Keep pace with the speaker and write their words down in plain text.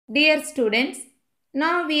Dear students,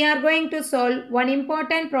 now we are going to solve one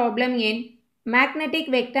important problem in magnetic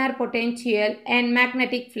vector potential and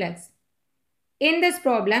magnetic flux. In this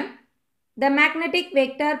problem, the magnetic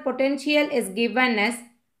vector potential is given as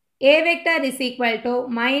A vector is equal to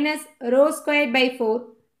minus rho squared by 4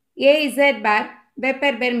 Az bar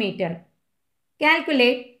Weber per meter.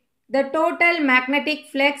 Calculate the total magnetic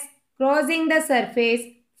flux crossing the surface.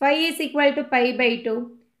 Phi is equal to pi by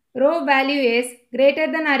 2. Rho value is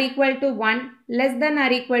greater than or equal to 1, less than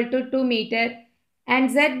or equal to 2 meter,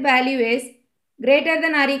 and Z value is greater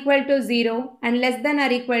than or equal to 0 and less than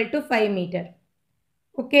or equal to 5 meter.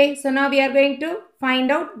 Okay, so now we are going to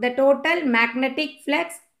find out the total magnetic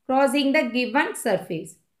flux crossing the given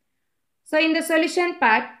surface. So in the solution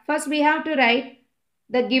part, first we have to write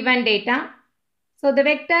the given data. So the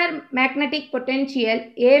vector magnetic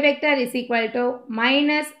potential A vector is equal to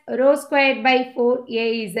minus rho squared by 4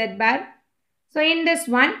 Az bar. So in this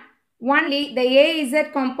one, only the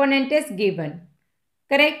Az component is given.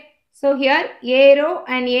 Correct? So here A rho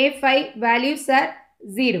and A phi values are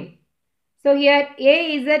 0. So here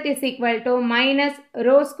Az is equal to minus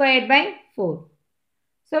rho squared by 4.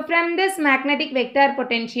 So from this magnetic vector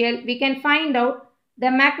potential, we can find out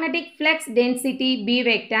the magnetic flux density B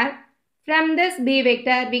vector. From this B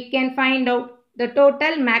vector, we can find out the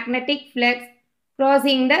total magnetic flux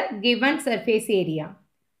crossing the given surface area.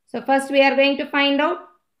 So first we are going to find out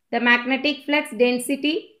the magnetic flux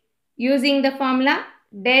density using the formula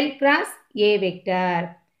del cross A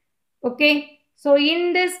vector. Okay, so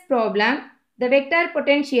in this problem, the vector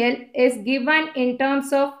potential is given in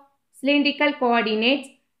terms of cylindrical coordinates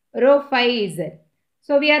rho phi z.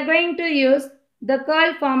 So we are going to use the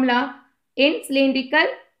curl formula in cylindrical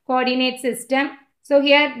coordinate system. So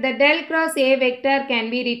here the del cross A vector can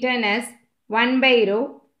be written as 1 by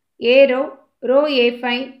rho, A rho, rho A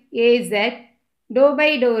phi, A z, dou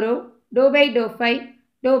by dou phi,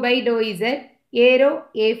 dou by dou z, A rho,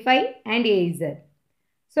 A phi and A z.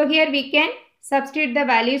 So here we can substitute the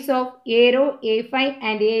values of A rho, A phi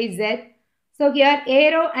and A z. So here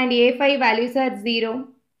A rho and A phi values are 0.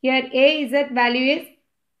 Here A z value is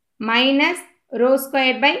minus rho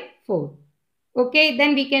squared by 4. Okay,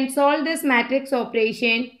 then we can solve this matrix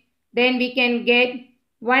operation. Then we can get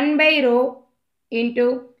 1 by rho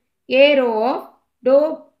into A rho of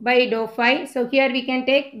dou by dou phi. So here we can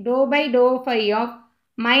take dou by dou phi of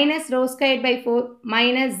minus rho squared by 4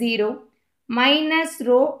 minus 0 minus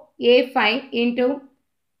rho A phi into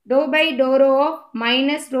dou by dou rho of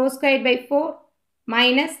minus rho squared by 4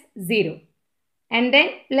 minus 0. And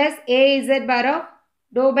then plus A z bar of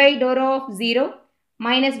dou by dou rho of 0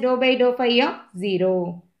 minus dou by dou phi of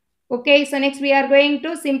 0. Okay, so next we are going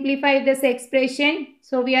to simplify this expression.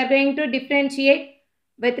 So we are going to differentiate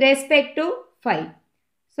with respect to phi.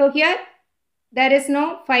 So here there is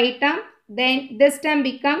no phi term, then this term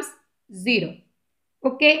becomes 0.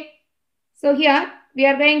 Okay, so here we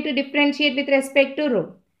are going to differentiate with respect to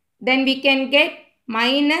rho. Then we can get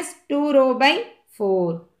minus 2 rho by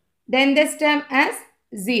 4. Then this term as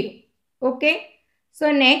 0. Okay,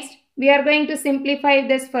 so next we are going to simplify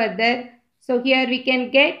this further. So here we can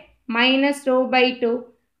get minus rho by 2.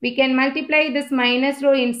 We can multiply this minus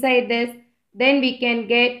rho inside this. Then we can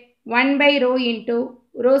get 1 by rho into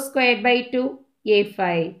rho squared by 2 A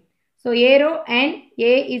phi. So A rho and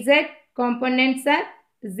A z components are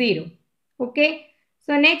 0. Okay.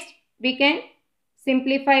 So next we can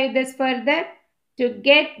simplify this further to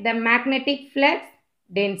get the magnetic flux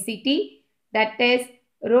density, that is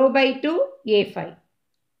rho by 2 A phi.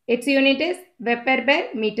 Its unit is Weber per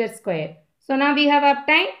meter square. So now we have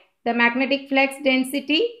obtained the magnetic flux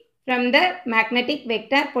density from the magnetic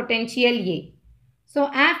vector potential A. So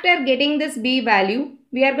after getting this B value,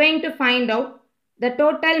 we are going to find out the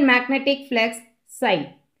total magnetic flux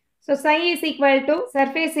psi. So psi is equal to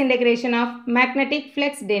surface integration of magnetic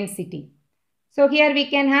flux density. So here we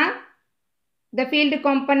can have the field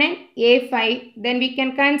component A phi. Then we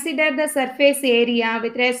can consider the surface area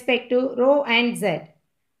with respect to rho and z.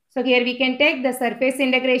 So here we can take the surface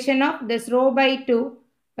integration of this rho by 2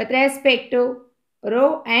 with respect to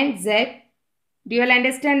rho and z. Do you all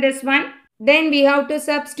understand this one? Then we have to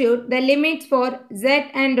substitute the limits for z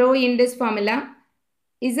and rho in this formula.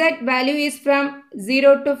 Z value is from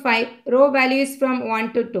 0 to 5, rho value is from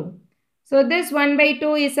 1 to 2. So this 1 by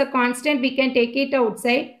 2 is a constant, we can take it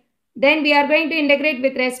outside. Then we are going to integrate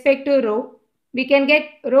with respect to rho. We can get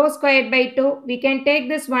rho squared by 2. We can take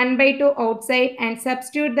this 1 by 2 outside and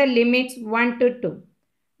substitute the limits 1 to 2.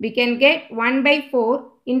 We can get 1 by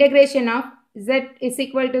 4 integration of z is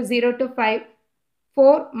equal to 0 to 5,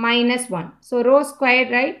 4 minus 1. So rho squared,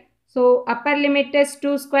 right? So upper limit is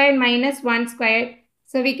 2 squared minus 1 squared.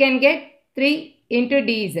 So we can get 3 into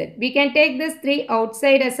dz. We can take this 3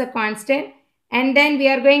 outside as a constant and then we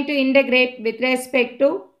are going to integrate with respect to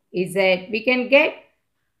z. We can get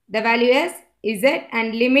the value as z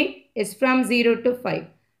and limit is from 0 to 5.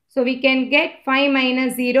 So we can get 5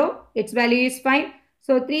 minus 0, its value is 5.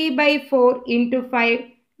 So 3 by 4 into 5,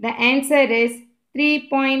 the answer is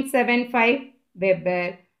 3.75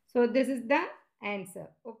 Weber. So this is the answer.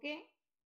 Okay.